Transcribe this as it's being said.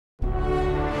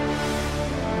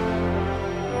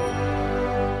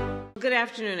Good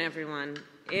afternoon, everyone.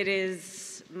 It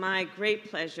is my great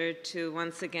pleasure to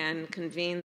once again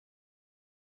convene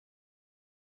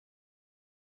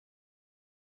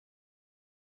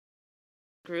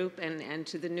the group and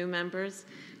to the new members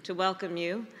to welcome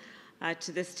you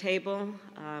to this table,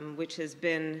 which has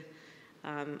been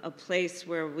a place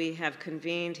where we have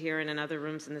convened here and in other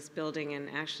rooms in this building and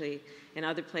actually in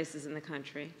other places in the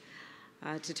country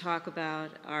to talk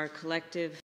about our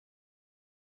collective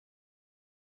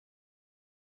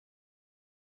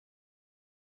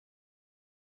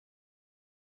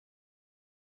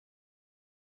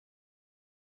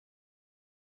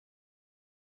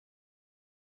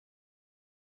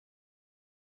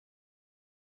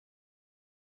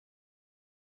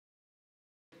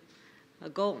a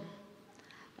goal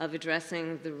of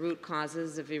addressing the root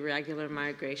causes of irregular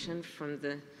migration from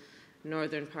the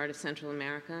northern part of Central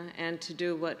America, and to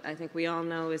do what I think we all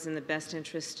know is in the best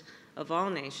interest of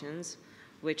all nations,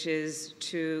 which is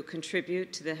to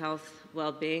contribute to the health,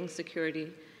 well-being,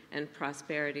 security, and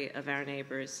prosperity of our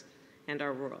neighbors and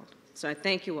our world. So I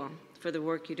thank you all for the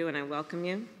work you do, and I welcome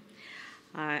you.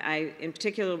 I, in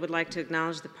particular, would like to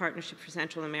acknowledge the Partnership for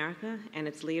Central America and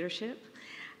its leadership.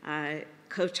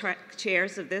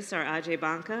 Co-chairs of this are Ajay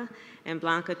Banca and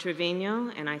Blanca Trevino,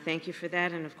 and I thank you for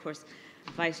that, and of course,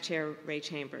 Vice Chair Ray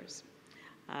Chambers.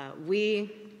 The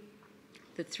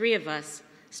three of us,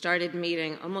 started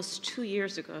meeting almost 2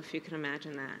 years ago, if you can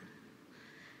imagine that,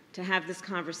 to have this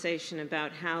conversation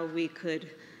about how we could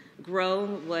grow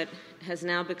what has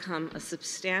now become a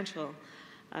substantial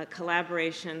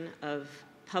collaboration of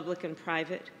public and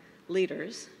private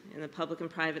leaders in the public and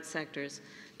private sectors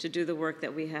to do the work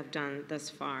that we have done thus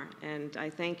far. And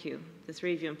I thank you, the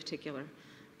three of you in particular,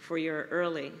 for your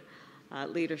early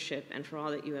leadership and for all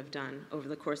that you have done over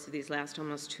the course of these last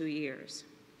almost 2 years.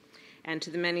 And to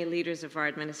the many leaders of our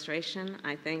administration,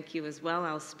 I thank you as well.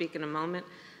 I'll speak in a moment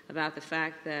about the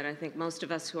fact that I think most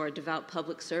of us who are devout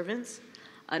public servants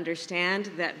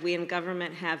understand that we in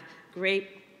government have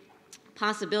great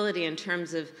possibility in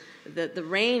terms of the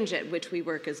range at which we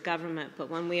work as government, but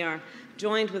when we are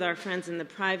joined with our friends in the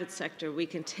private sector, we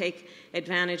can take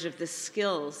advantage of the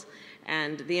skills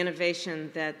and the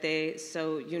innovation that they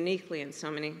so uniquely in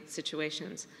so many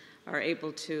situations are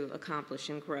able to accomplish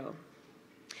and grow.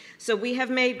 So we have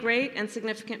made great and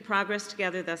significant progress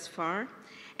together thus far,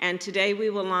 and today we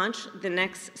will launch the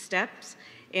next steps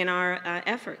in our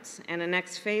efforts and a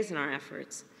next phase in our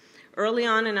efforts. Early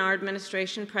on in our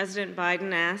administration, President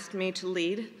Biden asked me to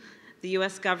lead the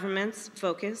U.S. government's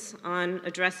focus on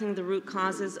addressing the root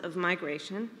causes of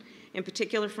migration, in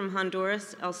particular from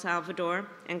Honduras, El Salvador,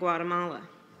 and Guatemala.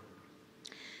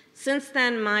 Since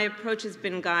then, my approach has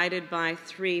been guided by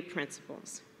three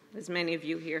principles, as many of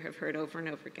you here have heard over and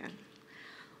over again.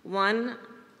 One,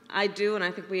 I do, and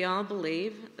I think we all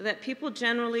believe, that people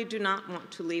generally do not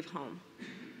want to leave home.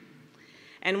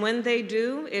 And when they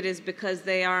do, it is because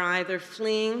they are either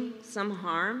fleeing some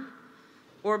harm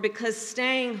or because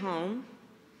staying home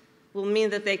will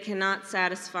mean that they cannot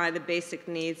satisfy the basic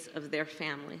needs of their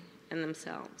family and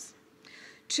themselves.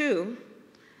 Two,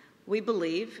 we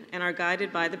believe and are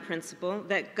guided by the principle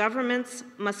that governments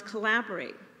must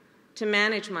collaborate to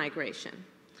manage migration.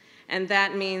 And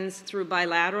that means through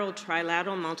bilateral,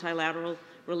 trilateral, multilateral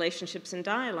relationships and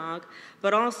dialogue,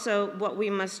 but also what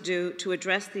we must do to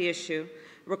address the issue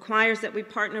requires that we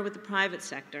partner with the private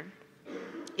sector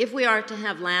if we are to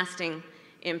have lasting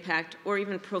impact or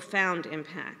even profound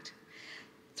impact.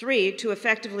 Three, to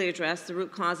effectively address the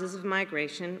root causes of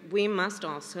migration, we must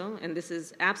also, and this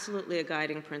is absolutely a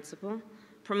guiding principle,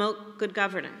 promote good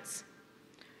governance,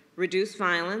 reduce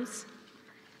violence,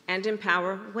 and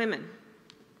empower women.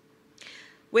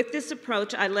 With this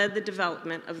approach, I led the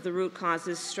development of the Root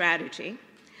Causes Strategy,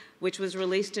 which was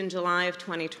released in July of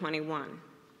 2021.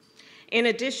 In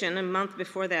addition, a month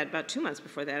before that, about 2 months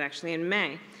before that actually, in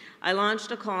May, I launched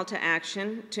a call to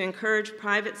action to encourage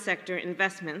private sector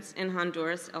investments in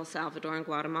Honduras, El Salvador, and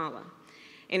Guatemala,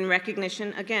 in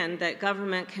recognition, again, that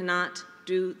government cannot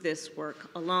do this work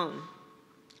alone.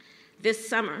 This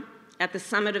summer, at the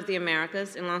Summit of the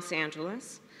Americas in Los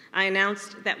Angeles, I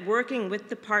announced that working with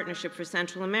the Partnership for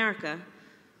Central America,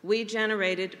 we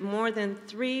generated more than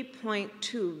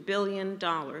 $3.2 billion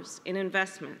in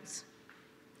investments.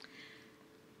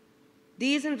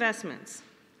 These investments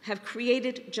have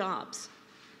created jobs.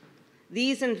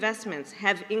 These investments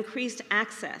have increased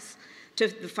access to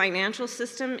the financial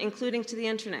system, including to the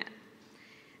internet.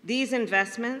 These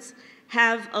investments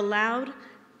have allowed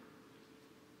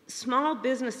small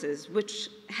businesses, which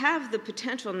have the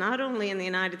potential, not only in the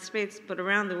United States, but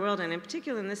around the world, and in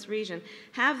particular in this region,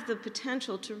 have the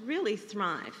potential to really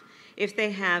thrive if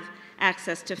they have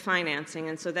access to financing.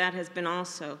 And so that has been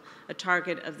also a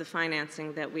target of the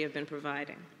financing that we have been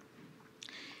providing.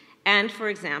 And for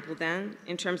example, then,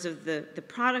 in terms of the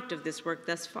product of this work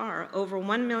thus far, over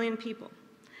 1 million people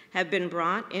have been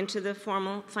brought into the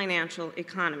formal financial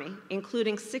economy,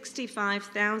 including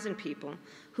 65,000 people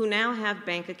who now have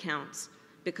bank accounts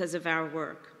because of our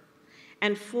work.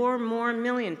 And 4 more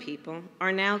million people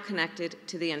are now connected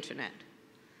to the internet.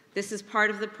 This is part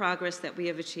of the progress that we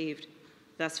have achieved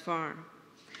thus far.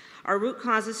 Our root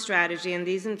causes strategy and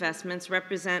these investments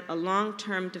represent a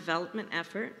long-term development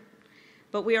effort,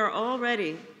 but we are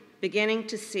already beginning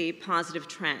to see positive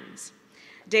trends.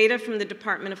 Data from the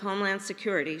Department of Homeland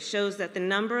Security shows that the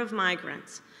number of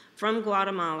migrants from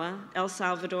Guatemala, El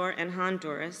Salvador, and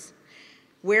Honduras,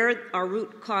 where our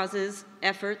root causes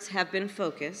efforts have been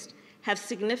focused, have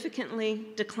significantly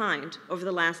declined over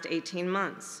the last 18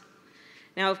 months.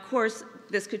 Now, of course,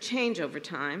 this could change over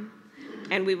time,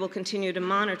 and we will continue to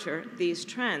monitor these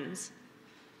trends,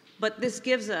 but this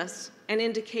gives us an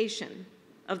indication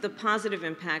of the positive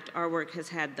impact our work has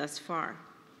had thus far.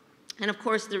 And of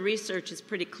course, the research is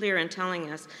pretty clear in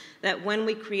telling us that when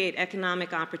we create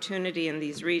economic opportunity in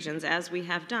these regions, as we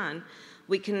have done,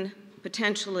 we can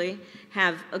potentially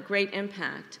have a great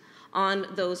impact on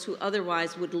those who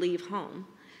otherwise would leave home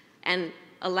and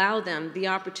allow them the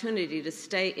opportunity to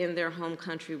stay in their home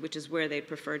country, which is where they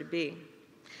prefer to be.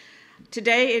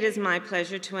 Today, it is my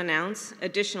pleasure to announce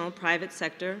additional private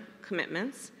sector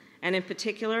commitments, and in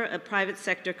particular, a private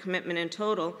sector commitment in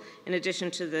total, in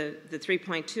addition to the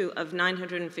 3.2, of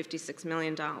 $956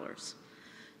 million.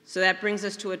 So that brings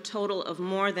us to a total of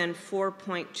more than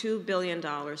 $4.2 billion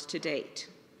to date.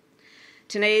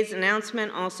 Today's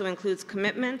announcement also includes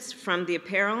commitments from the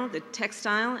apparel, the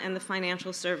textile, and the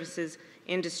financial services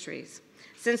industries.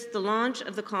 Since the launch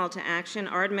of the call to action,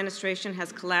 our administration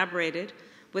has collaborated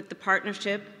with the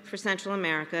Partnership for Central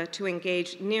America to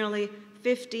engage nearly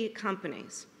 50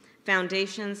 companies,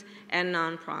 foundations, and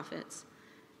nonprofits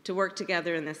to work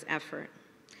together in this effort.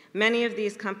 Many of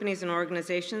these companies and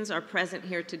organizations are present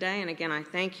here today, and again, I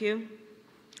thank you.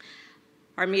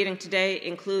 Our meeting today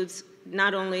includes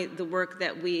not only the work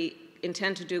that we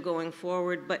intend to do going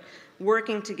forward, but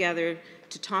working together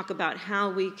to talk about how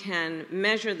we can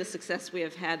measure the success we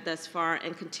have had thus far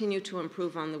and continue to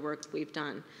improve on the work we've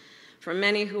done. For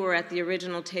many who were at the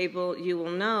original table, you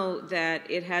will know that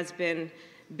it has been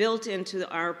built into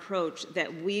our approach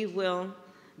that we will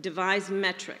devise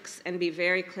metrics and be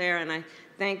very clear, and I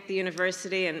thank the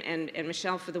university and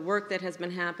Michelle for the work that has been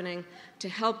happening to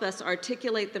help us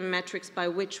articulate the metrics by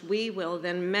which we will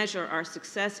then measure our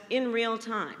success in real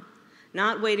time,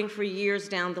 not waiting for years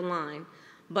down the line,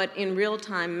 but in real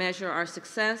time measure our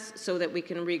success so that we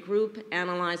can regroup,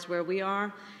 analyze where we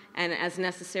are, and as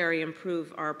necessary,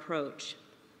 improve our approach.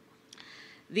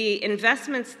 The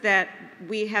investments that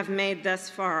we have made thus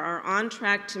far are on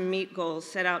track to meet goals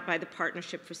set out by the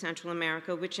Partnership for Central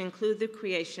America, which include the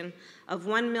creation of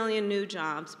 1 million new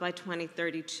jobs by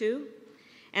 2032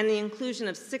 and the inclusion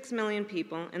of 6 million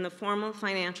people in the formal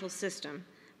financial system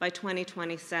by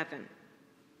 2027.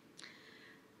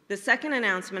 The second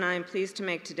announcement I am pleased to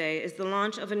make today is the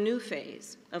launch of a new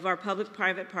phase of our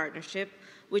public-private partnership,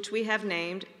 which we have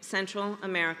named Central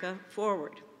America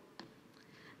Forward.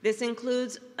 This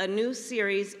includes a new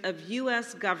series of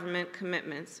U.S. government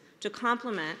commitments to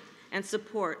complement and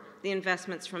support the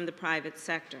investments from the private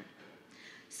sector.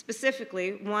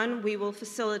 Specifically, one, we will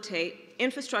facilitate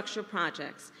infrastructure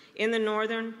projects in the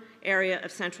northern area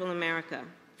of Central America.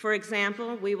 For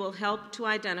example, we will help to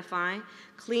identify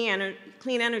clean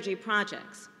energy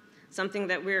projects, something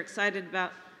that we're excited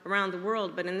about around the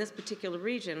world, but in this particular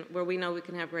region where we know we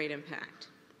can have great impact.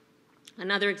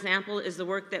 Another example is the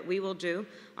work that we will do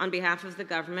on behalf of the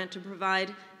government to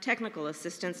provide technical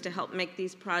assistance to help make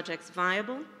these projects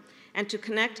viable and to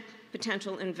connect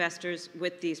potential investors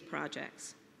with these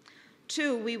projects.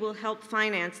 Two, we will help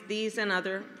finance these and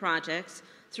other projects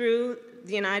through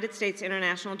the United States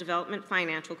International Development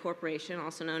Financial Corporation,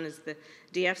 also known as the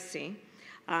DFC,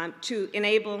 to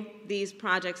enable these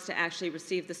projects to actually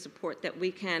receive the support that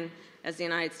we can, as the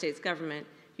United States government,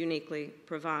 uniquely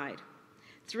provide.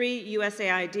 Three,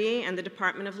 USAID and the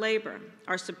Department of Labor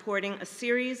are supporting a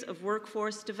series of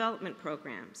workforce development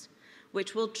programs,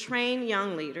 which will train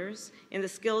young leaders in the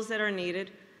skills that are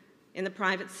needed in the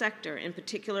private sector. In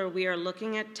particular, we are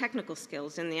looking at technical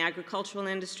skills in the agricultural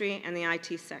industry and the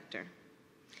IT sector.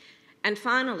 And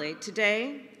finally,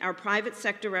 today, our private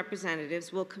sector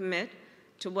representatives will commit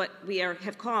to what we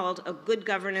have called a good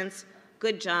governance,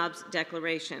 good jobs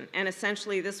declaration. And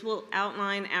essentially, this will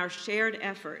outline our shared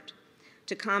effort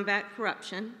to combat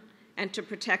corruption and to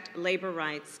protect labor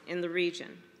rights in the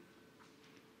region.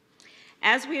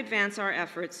 As we advance our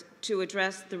efforts to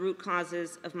address the root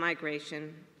causes of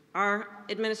migration, our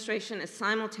administration is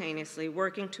simultaneously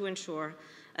working to ensure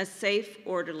a safe,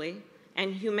 orderly,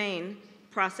 and humane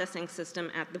processing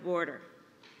system at the border.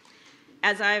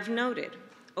 As I have noted,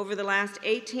 over the last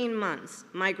 18 months,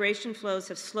 migration flows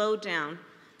have slowed down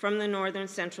from the northern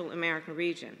Central American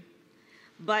region.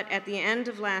 But at the end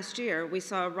of last year, we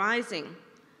saw a rising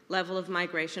level of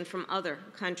migration from other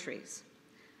countries.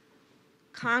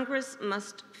 Congress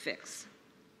must fix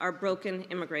our broken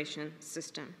immigration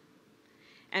system,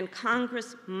 and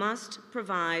Congress must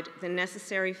provide the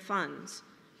necessary funds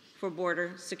for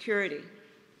border security.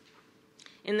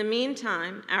 In the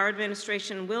meantime, our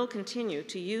administration will continue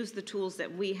to use the tools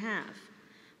that we have,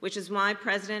 which is why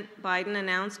President Biden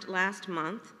announced last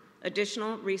month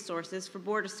additional resources for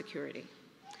border security,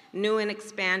 new and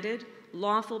expanded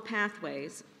lawful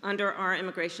pathways under our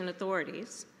immigration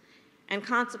authorities, and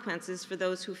consequences for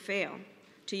those who fail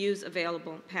to use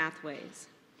available pathways.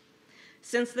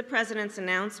 Since the President's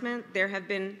announcement, there have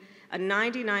been a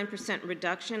 99%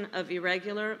 reduction of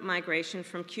irregular migration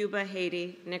from Cuba,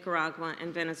 Haiti, Nicaragua,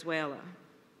 and Venezuela.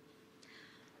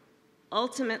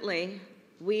 Ultimately,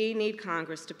 we need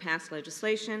Congress to pass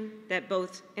legislation that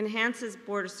both enhances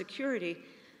border security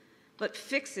but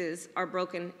fixes our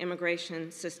broken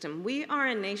immigration system. We are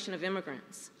a nation of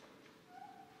immigrants.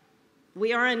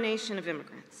 We are a nation of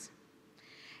immigrants.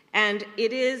 And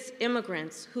it is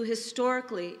immigrants who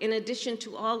historically, in addition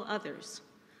to all others,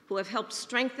 who have helped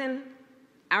strengthen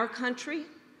our country,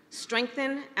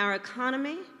 strengthen our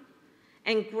economy,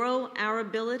 and grow our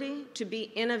ability to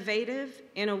be innovative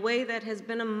in a way that has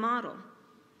been a model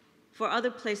for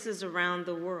other places around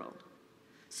the world.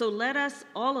 So let us,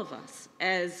 all of us,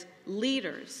 as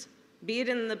leaders, be it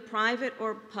in the private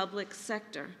or public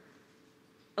sector,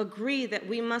 agree that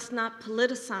we must not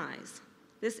politicize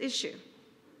this issue.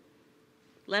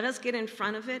 Let us get in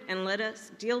front of it and let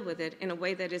us deal with it in a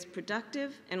way that is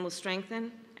productive and will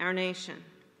strengthen our nation.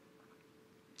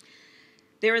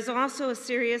 There is also a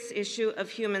serious issue of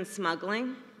human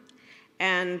smuggling,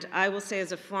 and I will say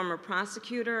as a former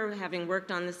prosecutor, having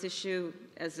worked on this issue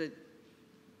as a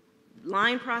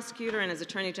line prosecutor and as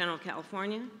Attorney General of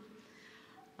California,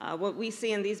 what we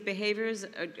see in these behaviors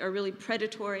are really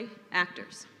predatory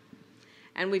actors.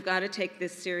 And we've got to take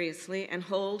this seriously and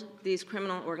hold these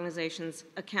criminal organizations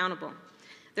accountable.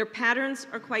 Their patterns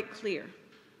are quite clear.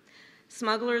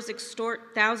 Smugglers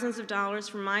extort thousands of dollars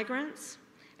from migrants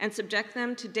and subject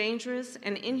them to dangerous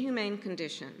and inhumane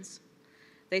conditions.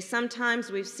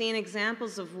 We've seen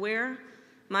examples of where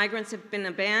migrants have been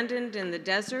abandoned in the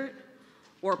desert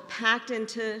or packed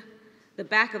into the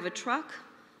back of a truck,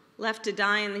 left to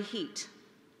die in the heat.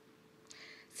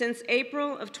 Since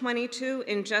April of 22,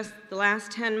 in just the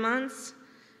last 10 months,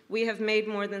 we have made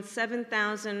more than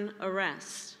 7,000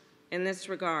 arrests in this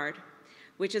regard,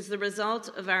 which is the result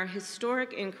of our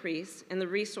historic increase in the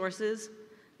resources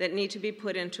that need to be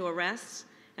put into arrests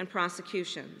and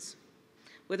prosecutions.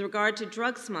 With regard to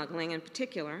drug smuggling in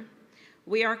particular,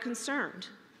 we are concerned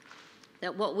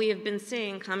that what we have been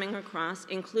seeing coming across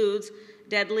includes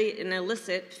deadly and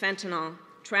illicit fentanyl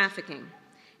trafficking.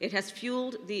 It has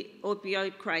fueled the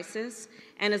opioid crisis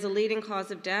and is a leading cause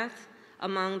of death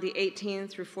among the 18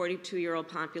 through 42-year-old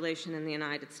population in the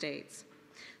United States.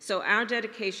 So our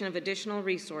dedication of additional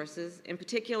resources, in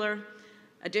particular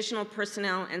additional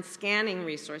personnel and scanning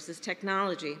resources,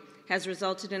 technology, has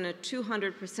resulted in a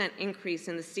 200% increase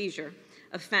in the seizure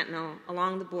of fentanyl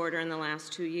along the border in the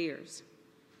last 2 years.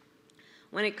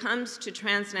 When it comes to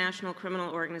transnational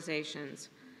criminal organizations,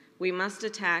 we must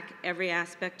attack every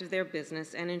aspect of their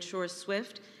business and ensure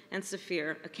swift and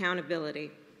severe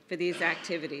accountability for these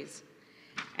activities.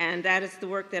 And that is the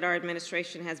work that our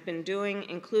administration has been doing,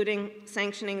 including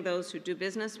sanctioning those who do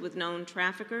business with known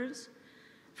traffickers,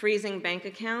 freezing bank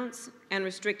accounts, and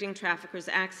restricting traffickers'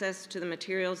 access to the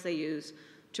materials they use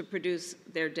to produce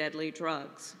their deadly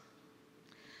drugs.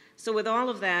 So with all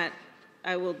of that,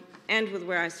 I will end with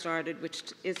where I started, which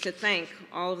is to thank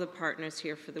all of the partners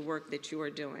here for the work that you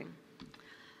are doing.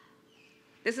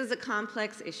 This is a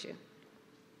complex issue.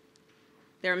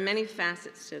 There are many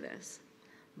facets to this,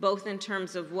 both in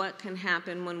terms of what can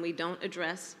happen when we don't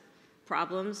address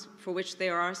problems for which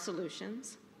there are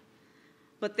solutions,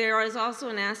 but there is also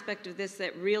an aspect of this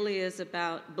that really is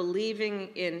about believing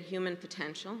in human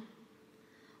potential,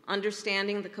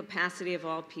 understanding the capacity of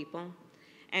all people,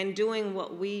 and doing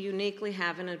what we uniquely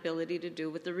have an ability to do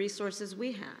with the resources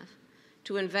we have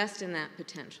to invest in that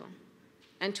potential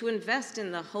and to invest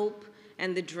in the hope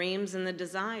and the dreams and the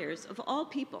desires of all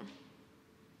people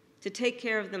to take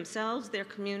care of themselves, their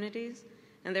communities,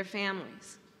 and their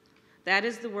families. That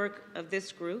is the work of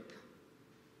this group,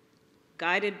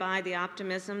 guided by the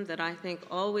optimism that I think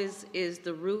always is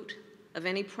the root of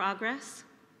any progress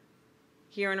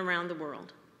here and around the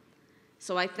world.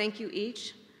 So I thank you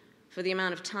each for the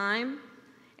amount of time,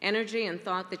 energy, and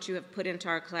thought that you have put into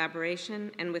our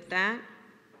collaboration. And with that,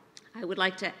 I would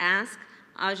like to ask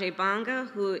Ajay Banga,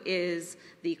 who is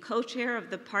the co-chair of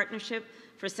the Partnership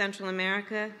for Central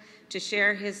America, to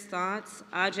share his thoughts.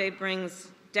 Ajay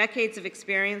brings decades of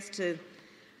experience to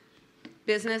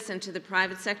business and to the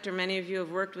private sector. Many of you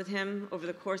have worked with him over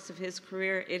the course of his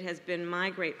career. It has been my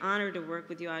great honor to work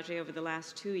with you, Ajay, over the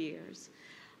last 2 years.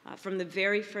 From the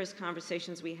very first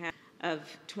conversations we had of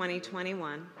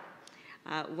 2021,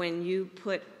 when you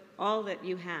put all that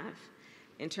you have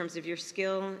in terms of your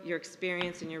skill, your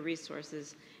experience, and your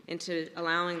resources into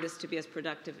allowing this to be as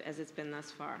productive as it's been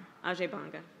thus far. Ajay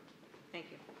Banga, thank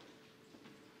you.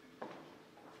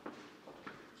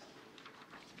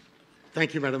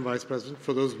 Thank you, Madam Vice President,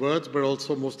 for those words, but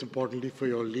also, most importantly, for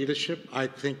your leadership. I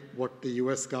think what the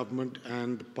U.S. government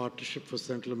and the Partnership for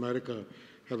Central America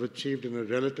have achieved in a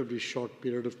relatively short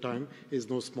period of time is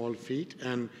no small feat,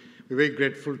 and we're very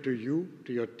grateful to you,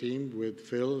 to your team with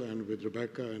Phil and with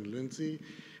Rebecca and Lindsay,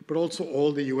 but also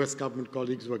all the U.S. government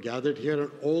colleagues who are gathered here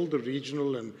and all the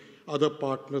regional and other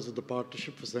partners of the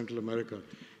Partnership for Central America.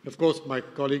 Of course, my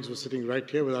colleagues were sitting right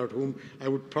here, without whom I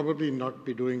would probably not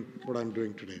be doing what I'm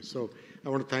doing today. So I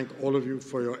want to thank all of you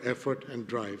for your effort and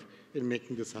drive in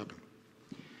making this happen.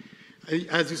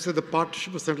 As you said, the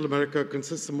Partnership for Central America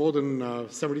consists of more than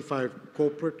 75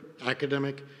 corporate,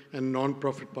 academic, and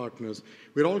non-profit partners.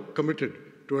 We're all committed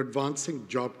to advancing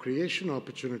job creation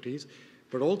opportunities,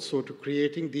 but also to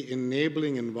creating the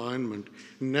enabling environment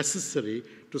necessary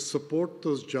to support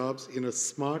those jobs in a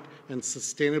smart and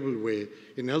sustainable way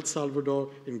in El Salvador,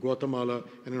 in Guatemala,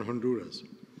 and in Honduras.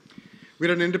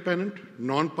 We're an independent,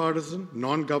 non-partisan,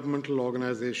 non-governmental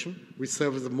organization. We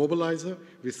serve as a mobilizer,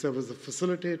 we serve as a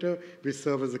facilitator, we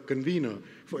serve as a convener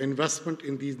for investment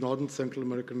in these Northern Central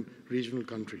American regional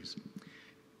countries.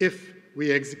 If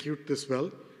we execute this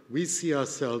well, we see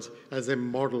ourselves as a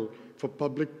model for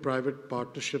public-private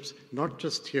partnerships, not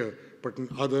just here, but in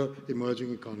other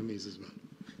emerging economies as well.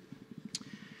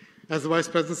 As the Vice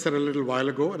President said a little while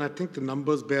ago, and I think the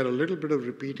numbers bear a little bit of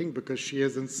repeating because she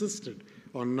has insisted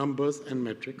on numbers and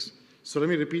metrics, so let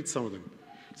me repeat some of them.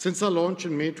 Since our launch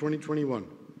in May 2021,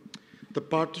 the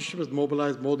partnership has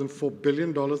mobilized more than $4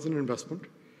 billion in investment,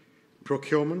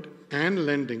 procurement, and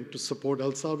lending to support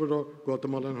El Salvador,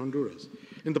 Guatemala, and Honduras.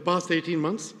 In the past 18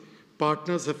 months,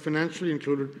 partners have financially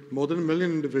included more than 1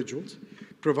 million individuals,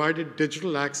 provided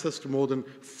digital access to more than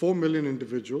 4 million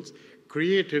individuals,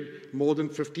 created more than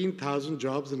 15,000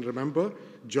 jobs, and remember,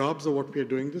 jobs are what we are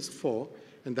doing this for,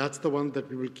 and that's the one that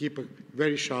we will keep a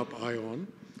very sharp eye on,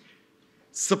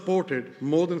 supported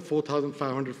more than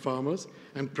 4,500 farmers,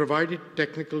 and provided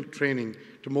technical training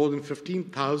to more than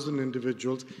 15,000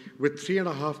 individuals, with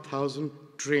 3,500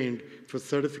 trained for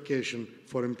certification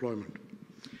for employment.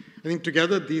 I think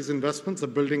together these investments are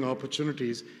building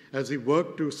opportunities as we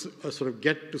work to sort of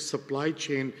get to supply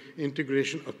chain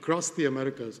integration across the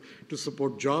Americas to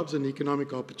support jobs and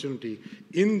economic opportunity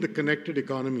in the connected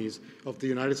economies of the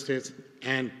United States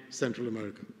and Central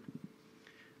America.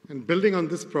 And building on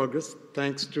this progress,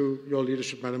 thanks to your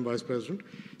leadership, Madam Vice President,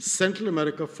 Central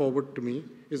America Forward to me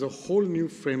is a whole new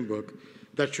framework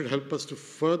that should help us to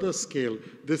further scale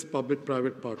this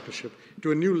public-private partnership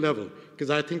to a new level, because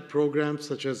I think programs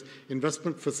such as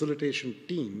investment facilitation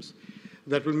teams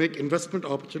that will make investment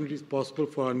opportunities possible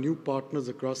for our new partners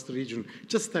across the region,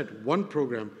 just that one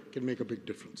program can make a big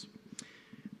difference.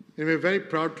 And we're very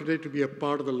proud today to be a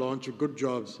part of the launch of Good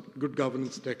Jobs, Good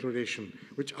Governance Declaration,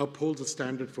 which upholds a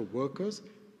standard for workers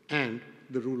and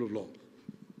the rule of law.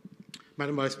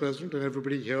 Madam Vice President and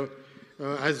everybody here,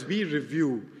 as we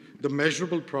review the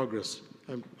measurable progress,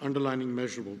 I'm underlining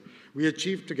measurable, we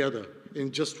achieved together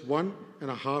in just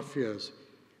 1.5 years,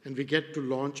 and we get to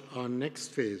launch our next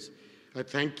phase. I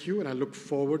thank you, and I look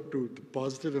forward to the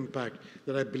positive impact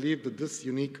that I believe that this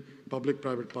unique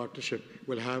public-private partnership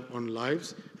will have on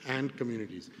lives and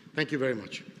communities. Thank you very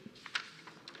much.